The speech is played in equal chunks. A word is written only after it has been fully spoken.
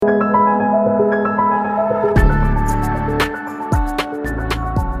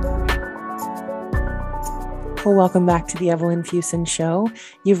welcome back to the Evelyn Fusen Show.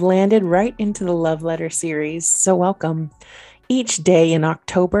 You've landed right into the love letter series, so welcome. Each day in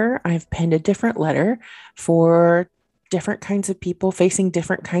October, I've penned a different letter for different kinds of people facing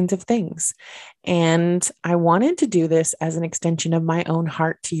different kinds of things. And I wanted to do this as an extension of my own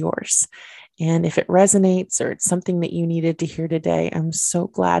heart to yours. And if it resonates or it's something that you needed to hear today, I'm so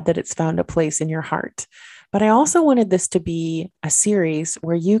glad that it's found a place in your heart. But I also wanted this to be a series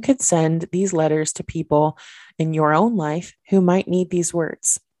where you could send these letters to people in your own life who might need these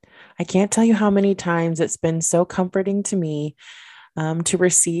words. I can't tell you how many times it's been so comforting to me to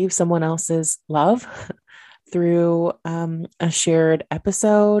receive someone else's love through a shared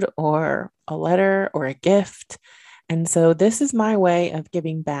episode or a letter or a gift. And so this is my way of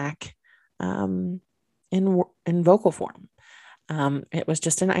giving back in vocal form. It was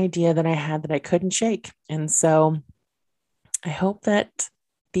just an idea that I had that I couldn't shake. And so I hope that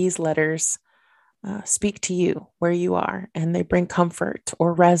these letters speak to you where you are, and they bring comfort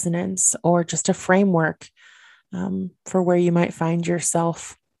or resonance or just a framework for where you might find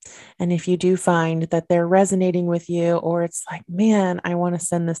yourself. And if you do find that they're resonating with you, or it's like, man, I want to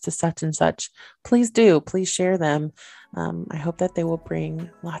send this to such and such, please do. Please share them. I hope that they will bring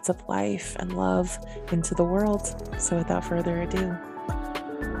lots of life and love into the world. So without further ado,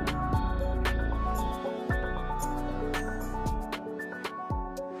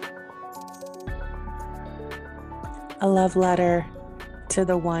 a love letter to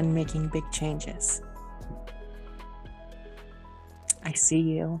the one making big changes. I see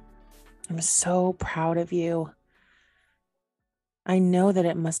you. I'm so proud of you. I know that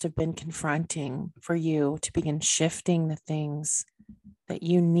it must have been confronting for you to begin shifting the things that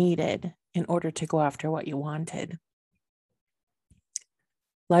you needed in order to go after what you wanted.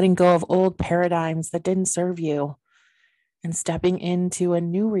 Letting go of old paradigms that didn't serve you and stepping into a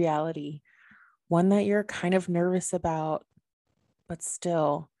new reality, one that you're kind of nervous about, but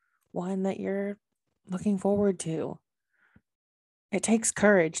still one that you're looking forward to. It takes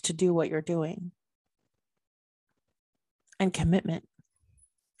courage to do what you're doing. And commitment.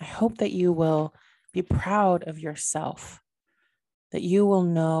 I hope that you will be proud of yourself, that you will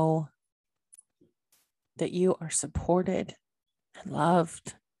know that you are supported and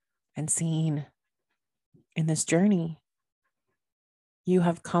loved and seen in this journey. You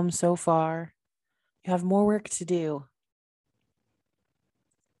have come so far. You have more work to do.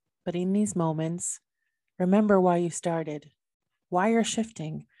 But in these moments, remember why you started, why you're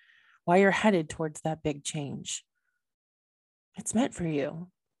shifting, why you're headed towards that big change. It's meant for you.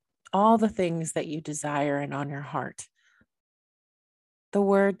 All the things that you desire and on your heart. The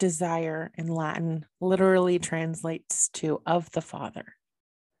word desire in Latin literally translates to of the Father.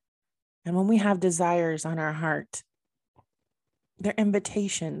 And when we have desires on our heart, they're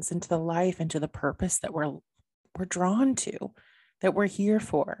invitations into the life, into the purpose that we're drawn to, that we're here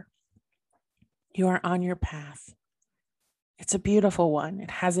for. You are on your path. It's a beautiful one.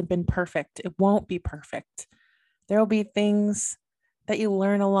 It hasn't been perfect. It won't be perfect. There will be things that you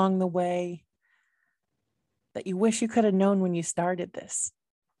learn along the way that you wish you could have known when you started this.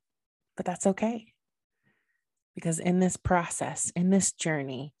 But that's okay. Because in this process, in this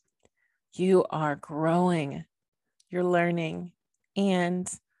journey, you are growing, you're learning, and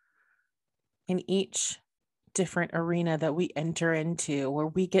in each different arena that we enter into, where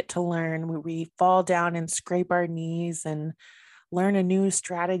we get to learn, where we fall down and scrape our knees and learn a new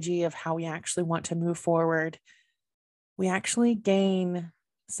strategy of how we actually want to move forward, we actually gain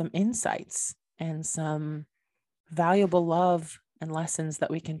some insights and some valuable love and lessons that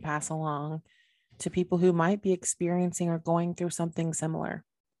we can pass along to people who might be experiencing or going through something similar.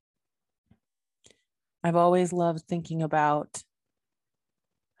 I've always loved thinking about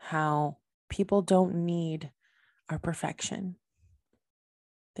how people don't need our perfection.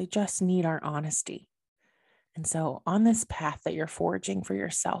 They just need our honesty. And so on this path that you're forging for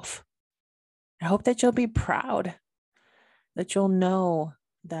yourself, I hope that you'll be proud, that you'll know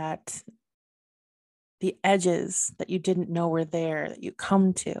that the edges that you didn't know were there, that you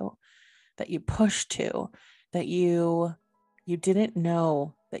come to, that you push to, that you didn't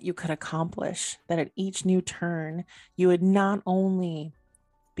know that you could accomplish, that at each new turn, you would not only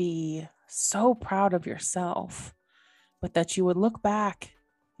be so proud of yourself, but that you would look back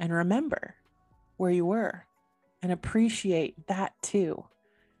and remember where you were and appreciate that too.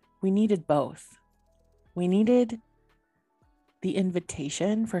 We needed both. We needed the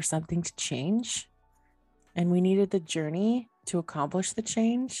invitation for something to change, and we needed the journey to accomplish the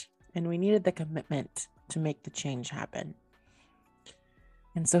change, and we needed the commitment to make the change happen.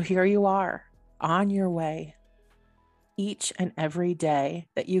 And so here you are on your way. Each and every day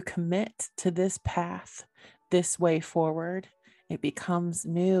that you commit to this path, this way forward, it becomes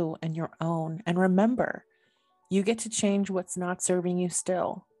new and your own. And remember, you get to change what's not serving you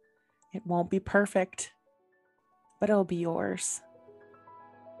still. It won't be perfect, but it'll be yours.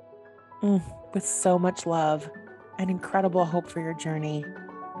 With so much love and incredible hope for your journey.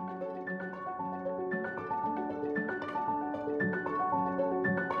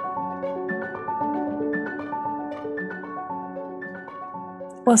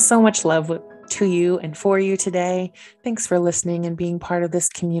 Well, so much love to you and for you today. Thanks for listening and being part of this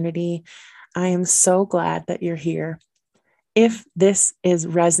community. I am so glad that you're here. If this is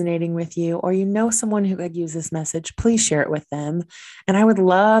resonating with you, or you know someone who could use this message, please share it with them. And I would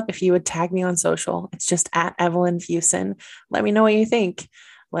love if you would tag me on social. It's just at Evelyn Fusen. Let me know what you think.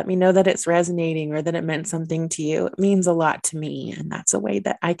 Let me know that it's resonating or that it meant something to you. It means a lot to me. And that's a way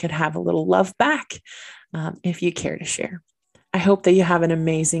that I could have a little love back if you care to share. I hope that you have an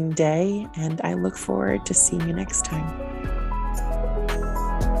amazing day, and I look forward to seeing you next time.